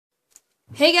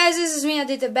Hey guys, this is me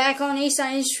Aditya back on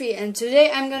Science Tree, and today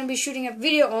I'm going to be shooting a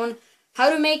video on how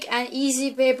to make an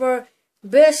easy paper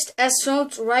burst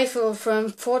assault rifle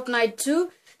from Fortnite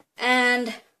 2.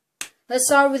 And let's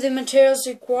start with the materials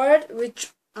required,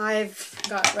 which I've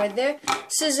got right there.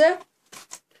 Scissor,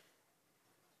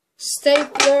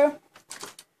 stapler,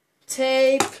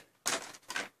 tape,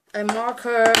 a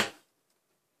marker,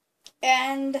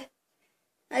 and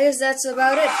I guess that's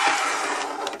about it.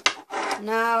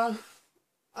 Now,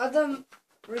 other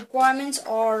requirements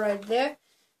are right there.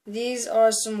 These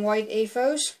are some white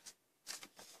A4s.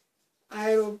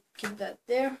 I will keep that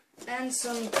there. And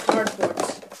some cardboard.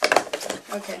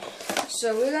 Okay,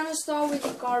 so we're gonna start with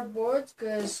the cardboard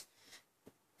because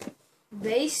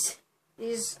base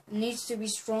needs to be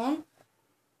strong.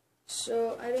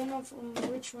 So I don't know from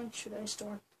which one should I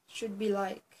start. Should be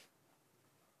like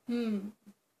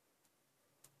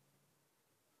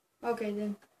okay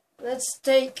then. Let's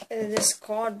take this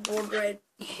cardboard right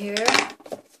here.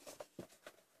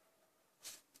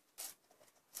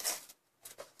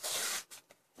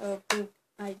 Oh poop,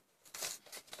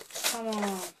 come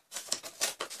on.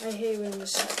 I hate when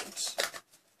this happens.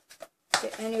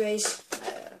 Okay, anyways,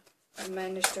 I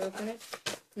managed to open it.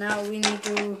 Now we need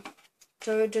to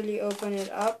totally open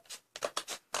it up.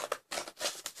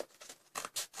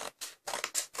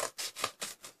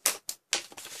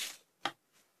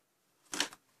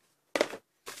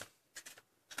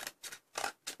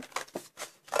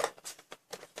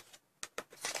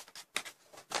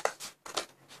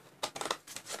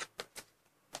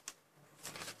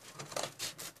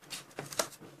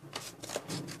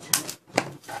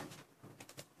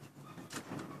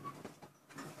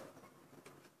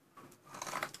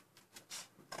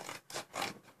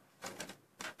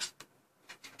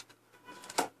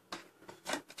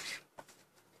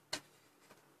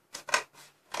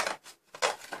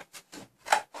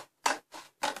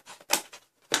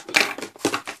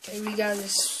 Okay, we got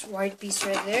this white piece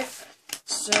right there,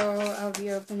 so I'll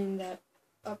be opening that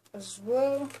up as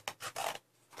well.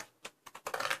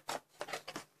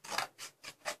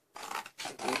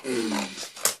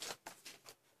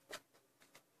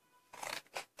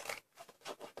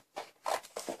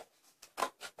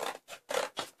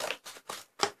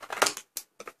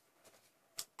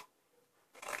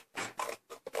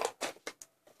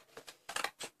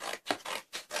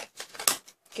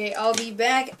 Okay, I'll be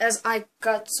back as I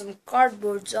cut some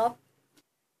cardboards up.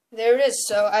 There it is.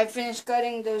 So I finished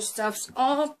cutting those stuffs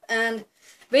off, and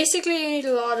basically you need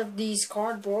a lot of these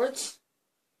cardboards.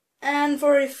 And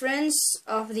for reference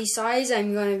of the size,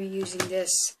 I'm going to be using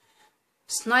this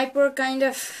sniper kind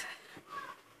of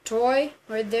toy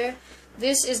right there.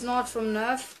 This is not from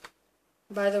Nerf,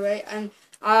 by the way, and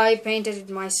I painted it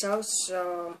myself,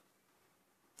 so...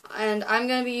 And I'm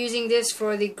going to be using this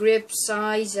for the grip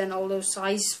size and all those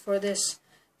size for this,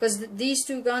 because these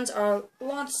two guns are a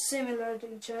lot similar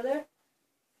to each other.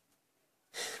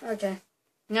 Okay,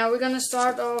 now we're going to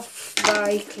start off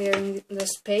by clearing the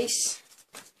space.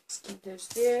 Let's keep those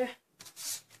there.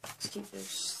 Let's keep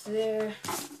those there.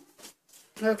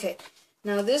 Okay,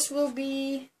 now this will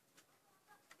be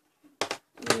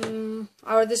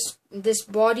this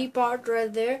body part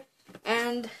right there,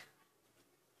 and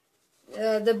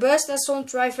the burst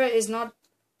assault rifle is not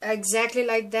exactly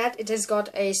like that. It has got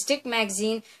a stick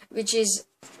magazine which is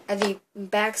at the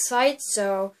back side,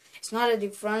 so it's not at the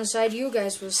front side. You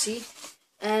guys will see.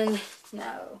 And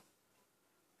now,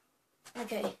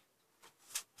 okay,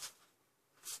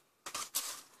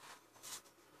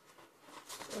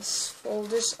 let's fold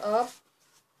this up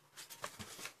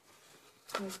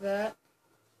like that.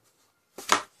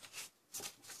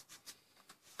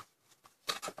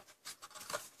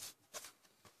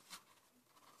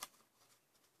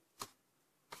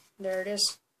 There it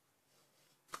is.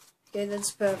 Okay, that's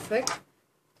perfect.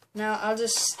 Now I'll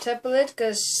just staple it,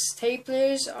 because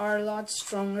staplers are a lot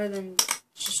stronger than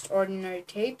just ordinary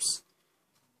tapes.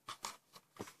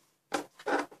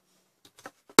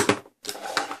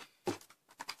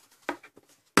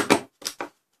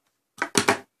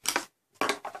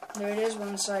 There it is,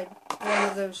 one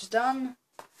of those done.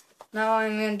 Now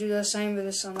I'm going to do the same with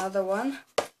this another one.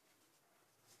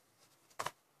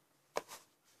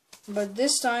 But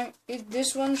this time,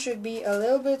 this one should be a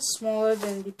little bit smaller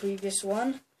than the previous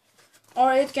one.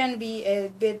 Or it can be a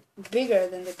bit bigger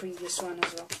than the previous one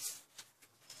as well.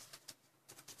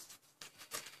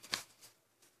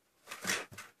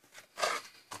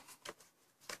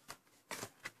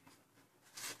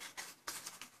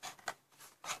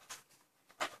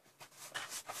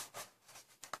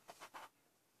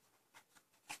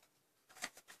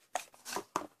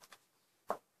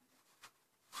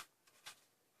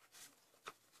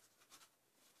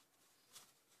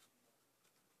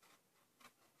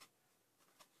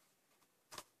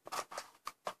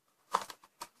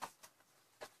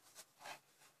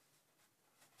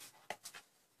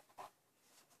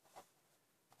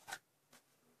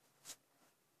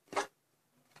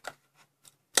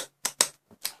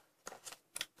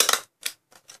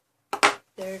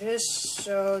 There it is.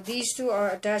 So these two are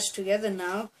attached together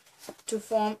now to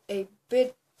form a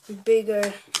bit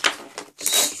bigger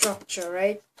structure,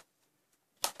 right?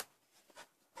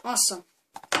 Awesome.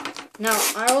 Now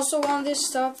I also want this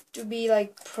stuff to be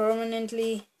like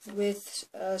permanently with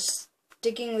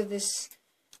sticking with this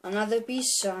another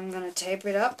piece, so I'm gonna tape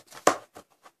it up.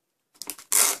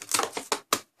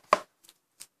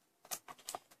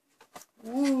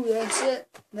 Woo, that's it.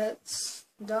 That's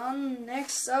done.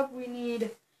 Next up we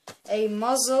need a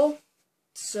muzzle.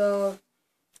 So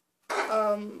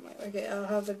okay, I'll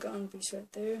have the gun piece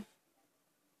right there.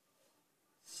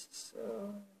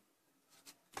 So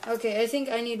okay, I think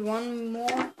I need one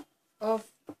more of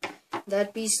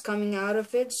that piece coming out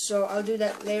of it, so I'll do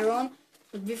that later on.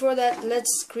 But before that,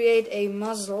 let's create a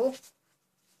muzzle.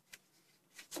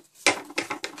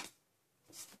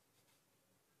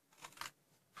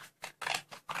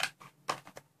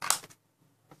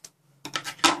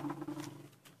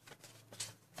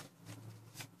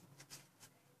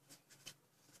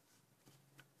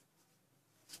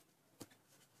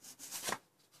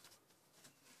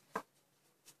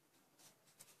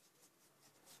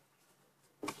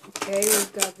 Okay,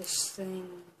 we've got this thing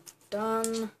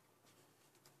done.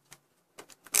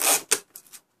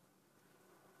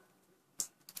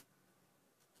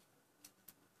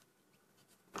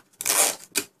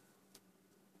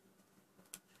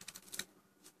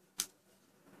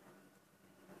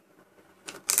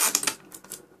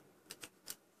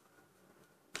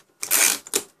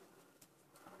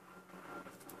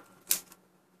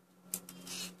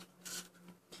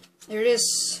 There it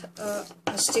is, a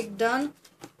stick done.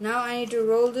 Now I need to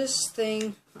roll this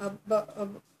thing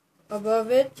above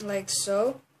it, like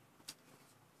so.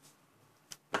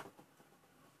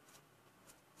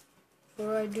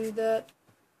 Before I do that,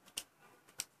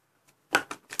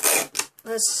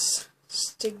 let's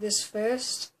stick this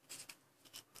first.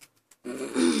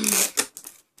 And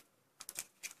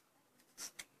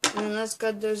let's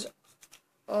cut those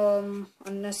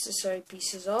unnecessary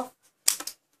pieces off.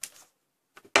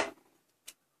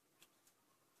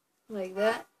 Like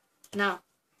that. Now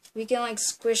we can like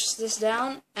squish this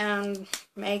down and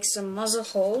make some muzzle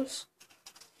holes,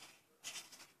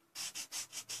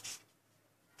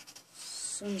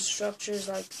 some structures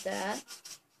like that,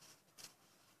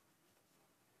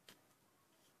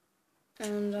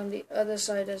 and on the other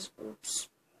side as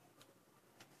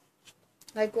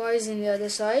likewise in the other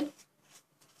side.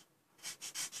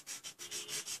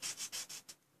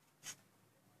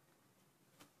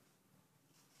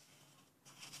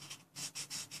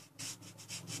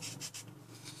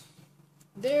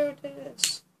 There it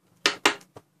is.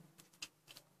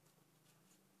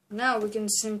 Now we can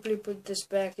simply put this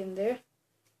back in there.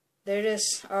 There it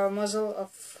is. Our muzzle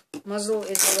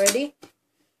is ready.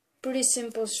 Pretty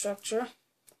simple structure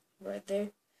right there.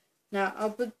 Now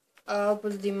I'll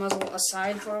put the muzzle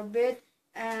aside for a bit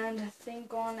and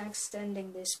think on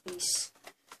extending this piece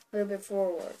a little bit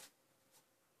forward.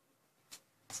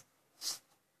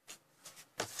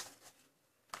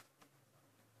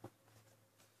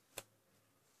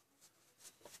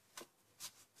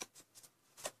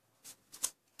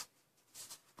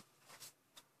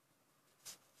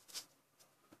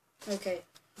 Okay,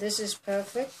 this is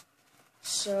perfect.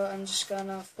 So I'm just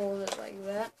gonna fold it like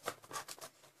that.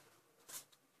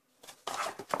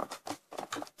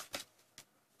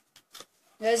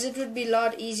 Guys, it would be a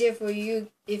lot easier for you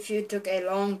if you took a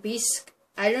long piece.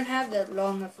 I don't have that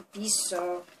long of a piece,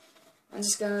 so I'm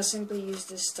just gonna simply use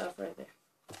this stuff right there.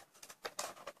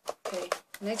 Okay,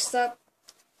 next up,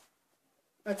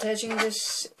 attaching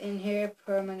this in here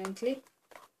permanently.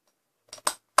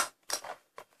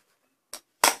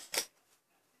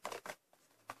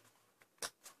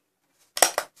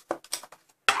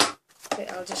 Okay,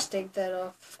 I'll just take that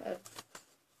off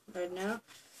right now.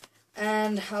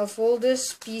 And I'll fold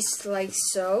this piece like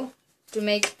so to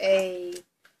make a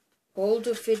hole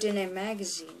to fit in a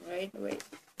magazine, right? Wait,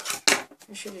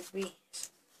 where should it be?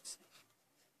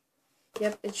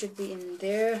 Yep, it should be in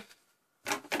there.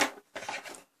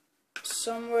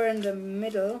 Somewhere in the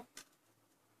middle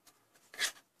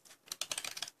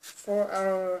for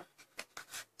our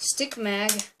stick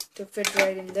mag to fit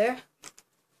right in there.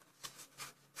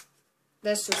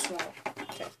 That's too small.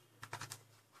 Okay.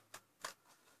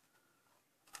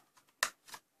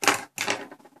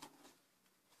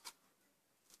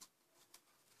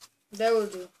 That will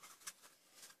do.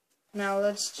 Now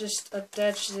let's just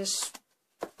attach this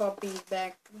puppy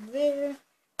back there.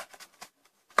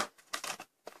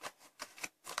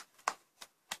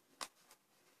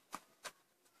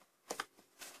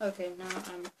 Okay, now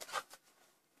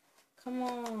come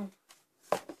on.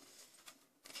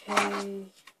 Okay,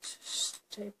 just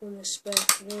staple this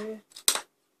back there.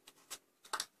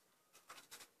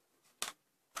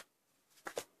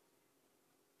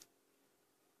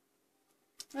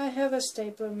 I have a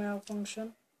stapler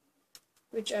malfunction,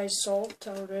 which I solved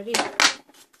already.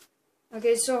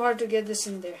 Okay, it's so hard to get this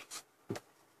in there.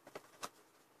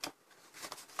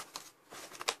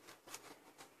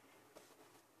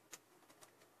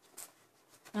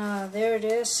 There it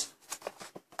is.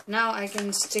 Now I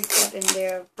can stick that in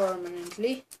there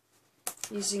permanently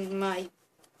using my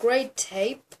great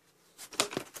tape.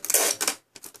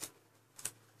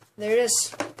 There it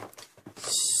is.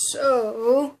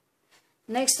 So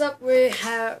next up we're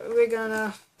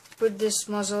gonna put this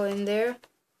muzzle in there,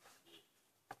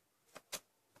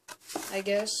 I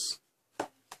guess.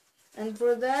 And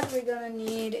for that we're gonna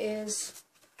need is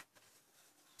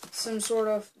some sort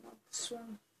of, not this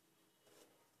one.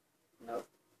 Nope.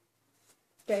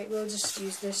 Okay, we'll just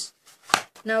use this.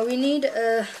 Now we need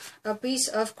a piece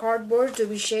of cardboard to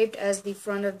be shaped as the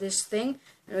front of this thing.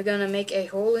 And we're gonna make a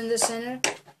hole in the center.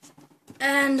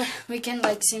 And we can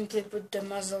like simply put the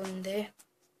muzzle in there.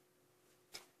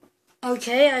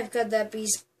 Okay, I've got that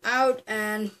piece out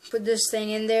and put this thing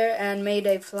in there and made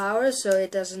a flower so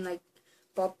it doesn't like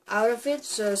pop out of it.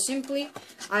 So simply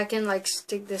I can like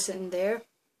stick this in there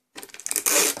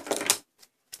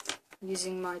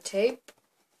using my tape.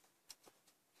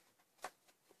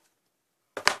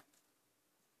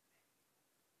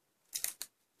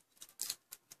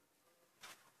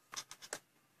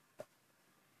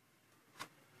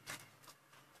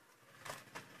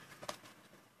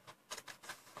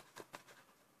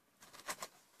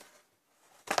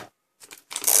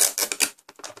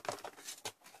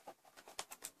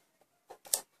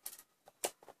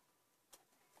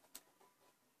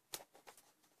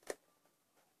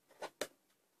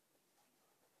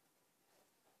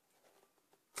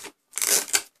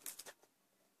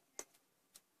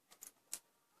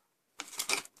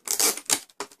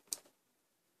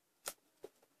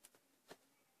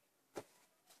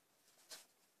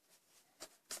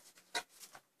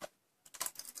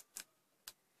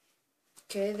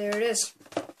 Okay, there it is.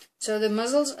 So the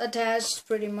muzzle's attached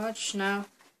pretty much. Now,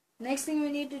 next thing we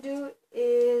need to do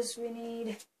is we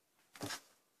need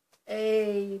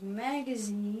a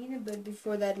magazine, but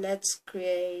before that let's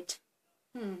create,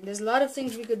 there's a lot of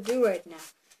things we could do right now.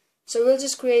 So we'll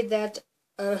just create that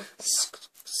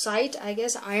sight, I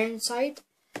guess, iron sight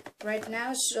right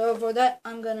now. So for that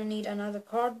I'm gonna need another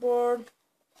cardboard.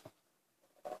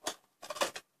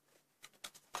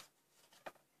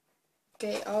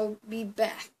 Okay, I'll be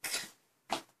back.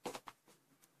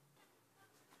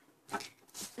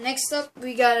 Next up,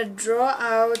 we gotta draw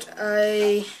out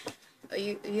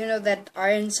you know that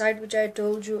iron sight which I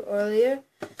told you earlier,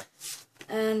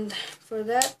 and for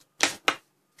that,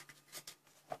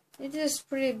 it is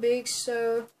pretty big,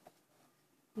 so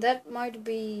that might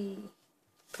be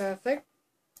perfect,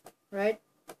 right?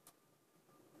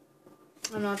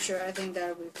 I'm not sure. I think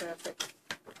that'll be perfect.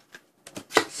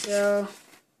 So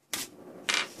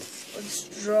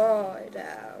let's draw it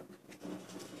out.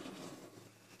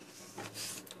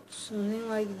 Something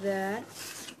like that.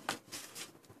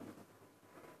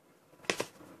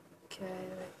 Okay,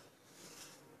 like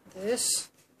this.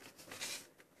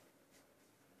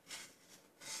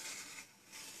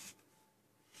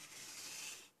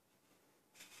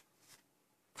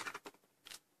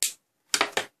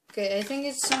 Okay, I think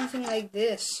it's something like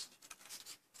this.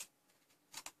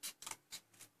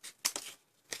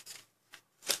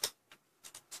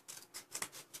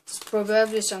 It's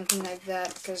probably something like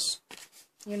that, because,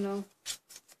 you know,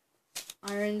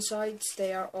 iron sights,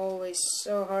 they are always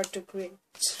so hard to create.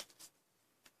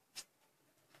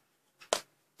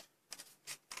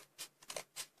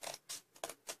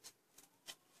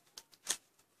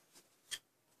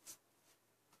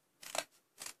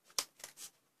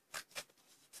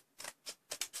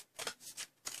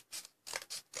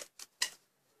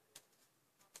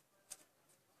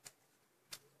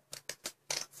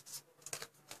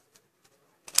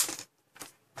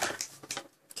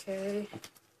 Okay.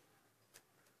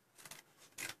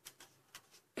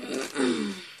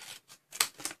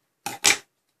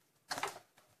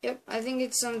 Yep, I think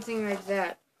it's something like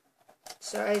that.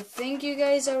 So I think you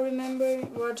guys are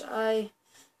remembering what I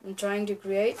am trying to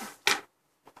create.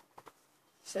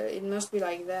 So it must be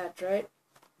like that, right?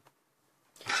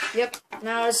 Yep,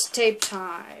 now it's tape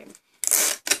time.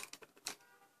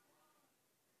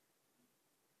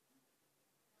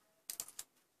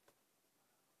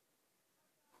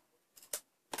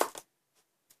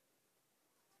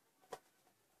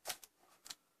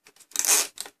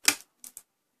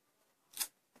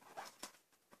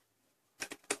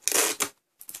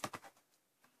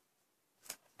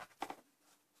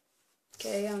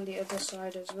 Okay, on the other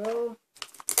side as well.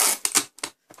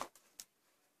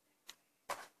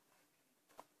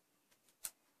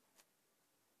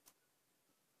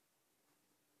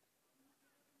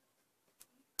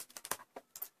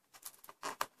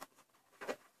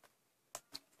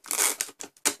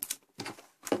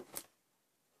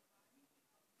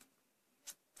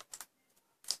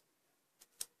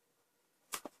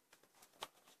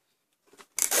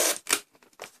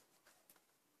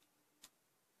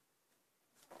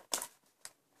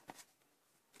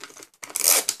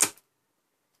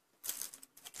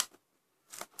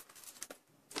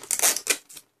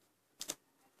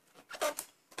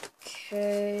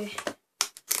 Okay,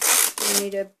 we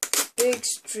need a big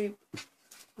strip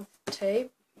of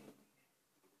tape.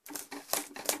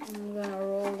 I'm gonna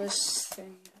roll this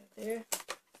thing right there.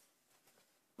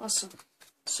 Awesome.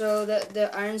 So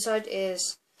the iron sight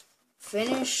is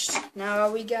finished. Now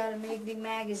we gotta make the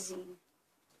magazine.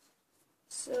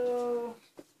 So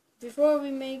before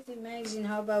we make the magazine,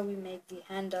 how about we make the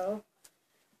handle?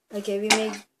 Okay,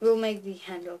 we'll make the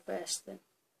handle first then.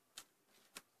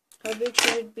 How big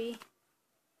should it be?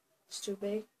 It's too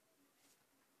big.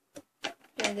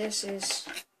 Yeah, this is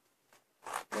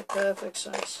the perfect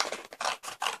size.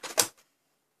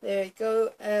 There you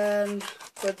go, and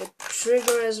for the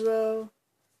trigger as well.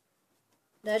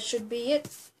 That should be it.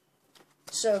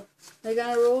 So we're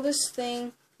gonna roll this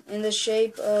thing in the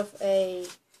shape of a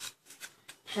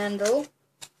handle,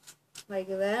 like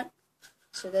that.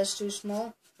 So that's too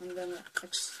small. I'm gonna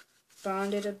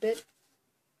expand it a bit.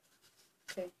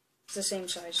 Okay, it's the same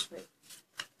size. Wait.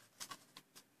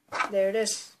 There it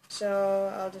is.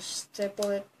 So I'll just staple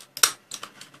it.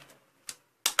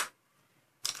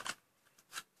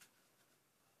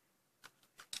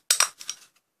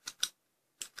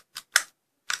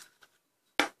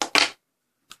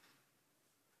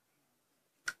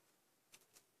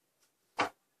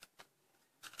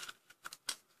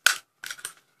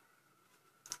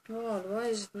 Oh, why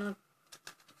is it not?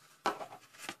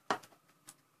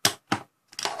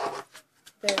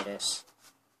 There it is.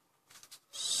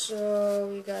 So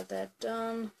we got that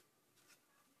done.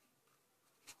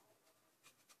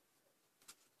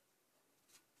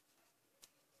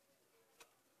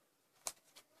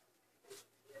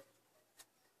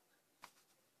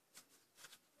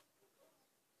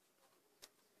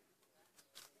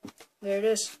 There it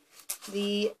is.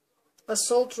 The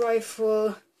assault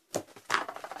rifle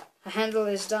handle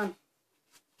is done.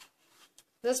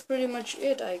 That's pretty much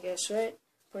it, I guess, right?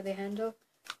 For the handle.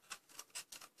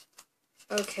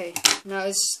 Okay, now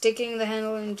it's sticking the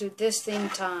handle into this thing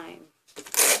time.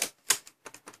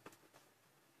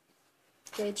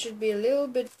 Okay, it should be a little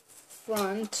bit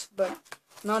front, but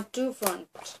not too front.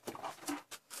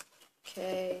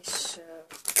 Okay, so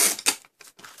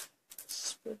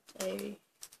let's put a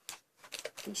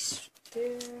piece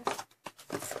there.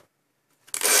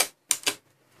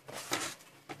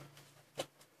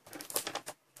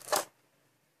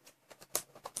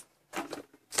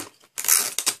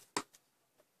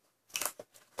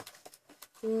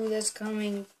 Ooh, that's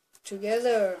coming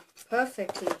together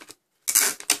perfectly.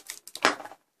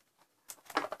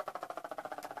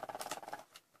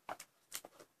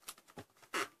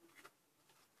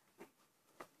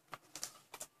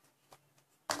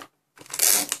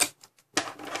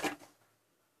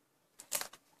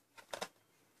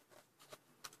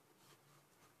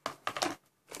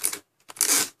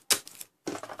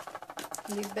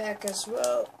 The back as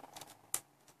well.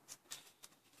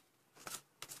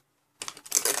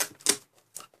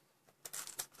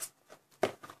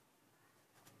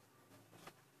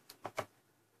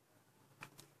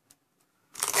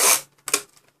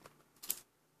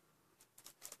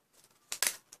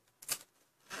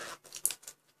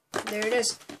 There it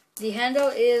is. The handle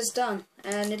is done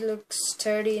and it looks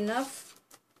sturdy enough.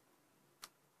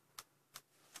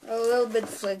 A little bit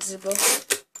flexible.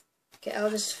 Okay,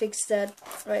 I'll just fix that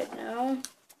right now.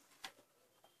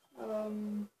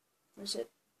 Where's it?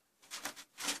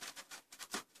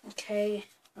 Okay,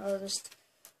 I'll just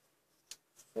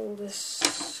fold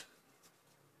this.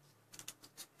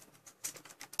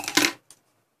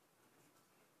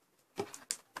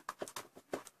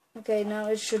 Okay, now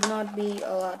it should not be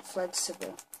a lot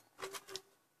flexible.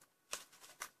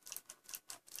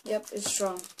 Yep, it's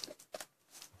strong.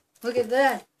 Look at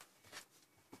that.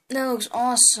 That looks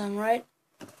awesome, right?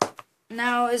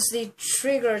 Now it's the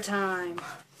trigger time.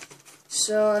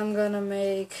 So I'm gonna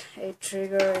make a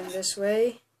trigger in this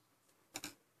way.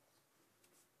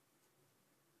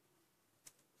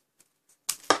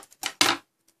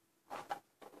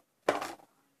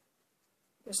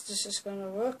 Guess this is gonna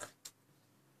work.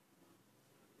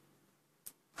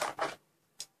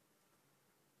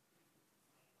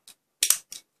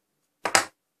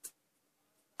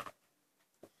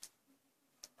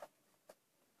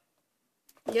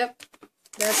 Yep,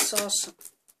 that's awesome.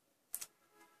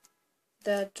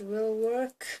 That will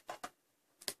work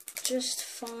just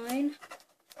fine.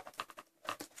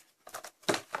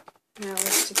 Now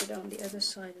let's stick it on the other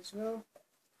side as well.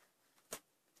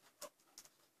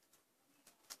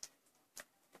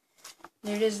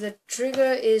 There it is, the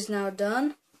trigger is now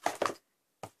done.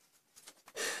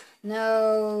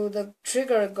 Now the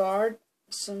trigger guard,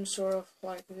 some sort of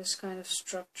like this kind of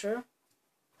structure.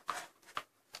 I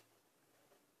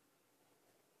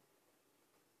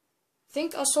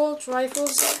think assault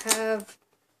rifles have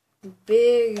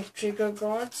big trigger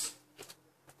guards,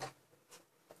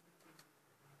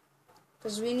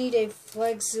 because we need a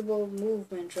flexible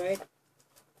movement, right?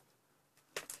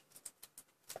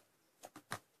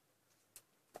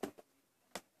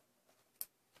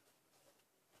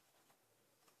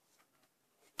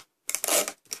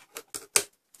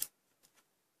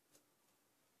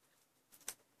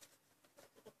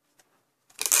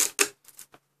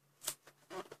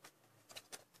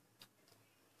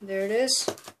 There it is.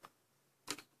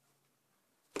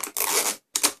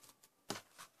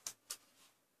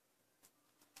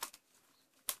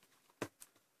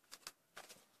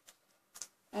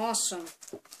 Awesome.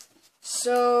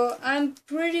 So I'm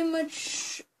pretty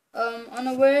much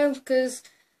unaware, because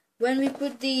when we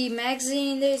put the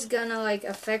magazine in there, it's gonna like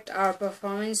affect our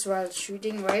performance while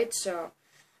shooting, right? So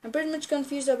I'm pretty much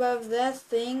confused about that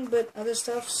thing, but other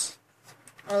stuffs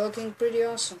are looking pretty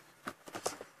awesome.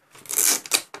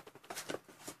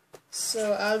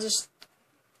 So I'll just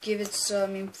give it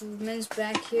some improvements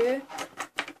back here.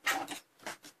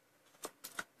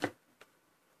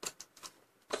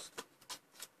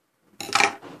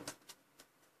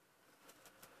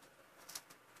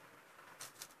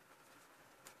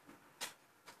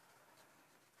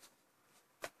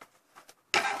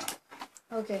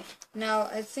 Okay, now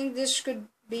I think this could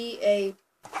be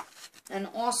an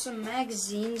awesome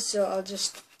magazine, so I'll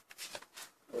just...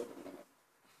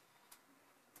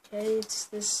 Okay, it's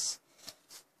this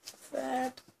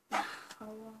fat. How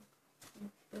long?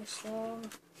 This long.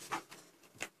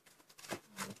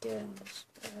 Again, this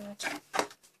fat.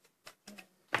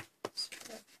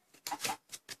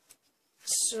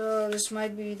 So this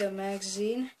might be the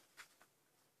magazine.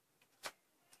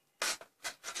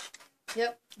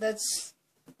 Yep, that's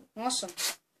awesome.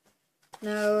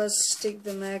 Now let's stick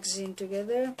the magazine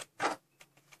together.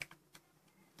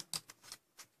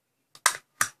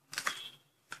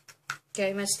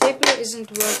 Okay, my stapler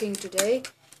isn't working today.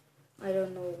 I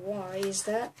don't know why is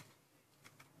that.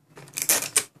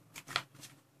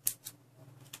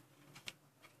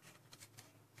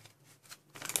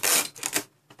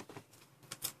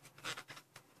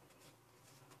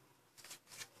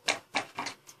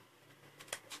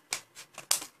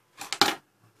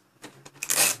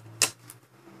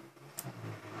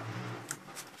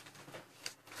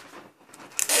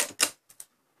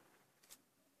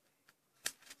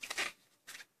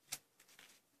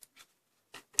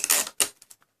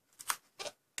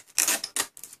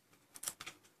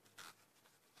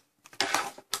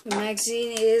 The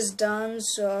magazine is done,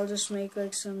 so I'll just make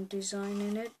like some design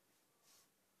in it.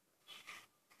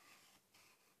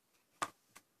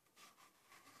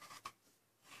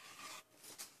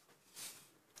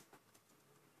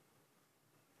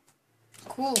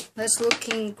 Cool, that's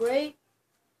looking great.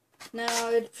 Now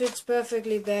it fits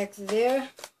perfectly back there.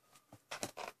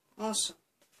 Awesome.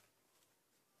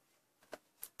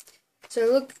 So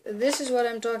look, this is what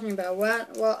I'm talking about.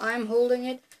 While I'm holding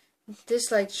it,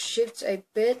 this like shifts a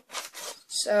bit,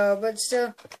 so but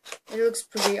still it looks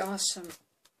pretty awesome.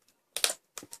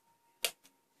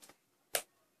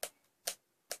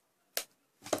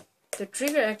 The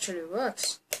trigger actually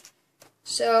works.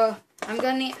 So I'm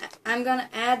gonna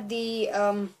add the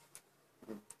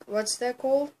what's that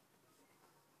called?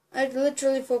 I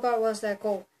literally forgot what's that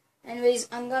called. Anyways,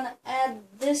 I'm gonna add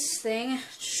this thing,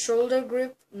 shoulder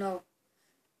grip, no,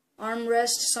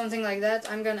 armrest, something like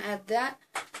that. I'm gonna add that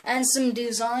and some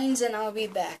designs, and I'll be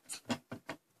back.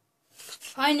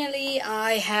 Finally,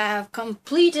 I have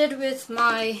completed with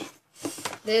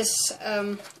this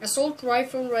assault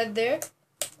rifle right there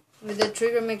with the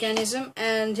trigger mechanism,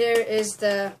 and here is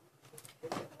the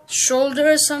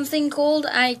shoulder, something called,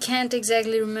 I can't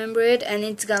exactly remember it, and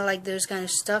it's got like those kind of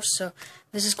stuff, so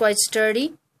this is quite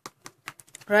sturdy,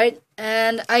 right?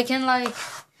 And I can like,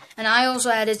 and I also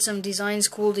added some designs,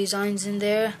 cool designs in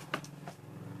there,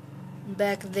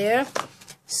 back there.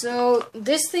 So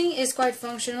this thing is quite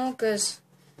functional, because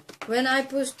when I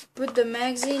put the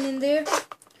magazine in there,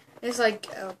 it's like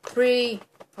pretty,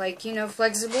 like, you know,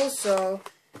 flexible. So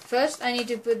first I need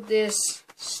to put this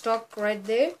stock right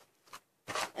there,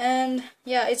 and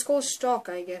yeah, it's called stock,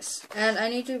 I guess. And I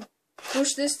need to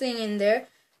push this thing in there,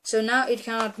 so now it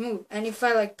cannot move. And if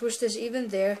I like push this even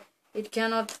there, it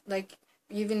cannot like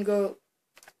even go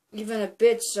even a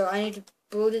bit, so I need to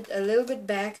pull it a little bit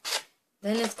back.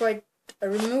 Then it's quite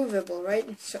removable,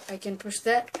 right? So I can push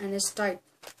that and it's tight,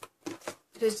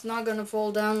 so it's not gonna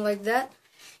fall down like that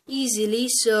easily.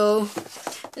 So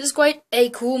this is quite a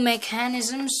cool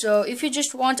mechanism. So if you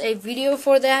just want a video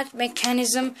for that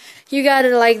mechanism, you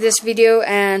gotta like this video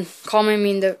and comment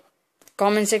me in the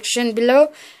comment section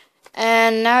below.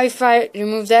 And now if I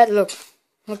remove that,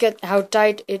 look at how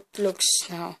tight it looks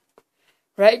now,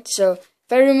 right? So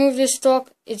if I remove this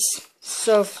stock, it's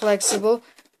so flexible,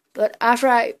 but after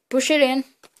I push it in,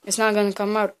 it's not gonna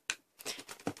come out.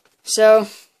 So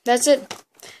that's it,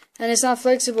 and it's not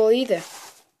flexible either.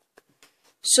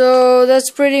 So that's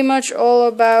pretty much all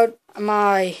about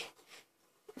my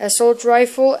assault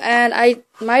rifle, and I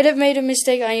might have made a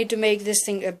mistake. I need to make this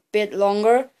thing a bit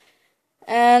longer,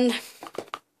 and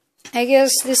I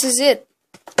guess this is it.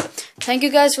 Thank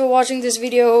you guys for watching this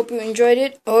video. Hope you enjoyed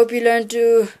it. Hope you learned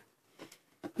to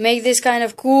make this kind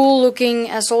of cool looking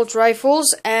assault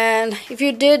rifles, and if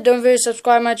you did, don't forget to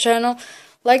subscribe my channel,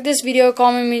 like this video,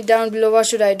 comment me down below what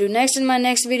should I do next in my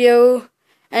next video,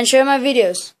 and share my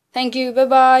videos. Thank you. Bye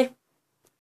bye.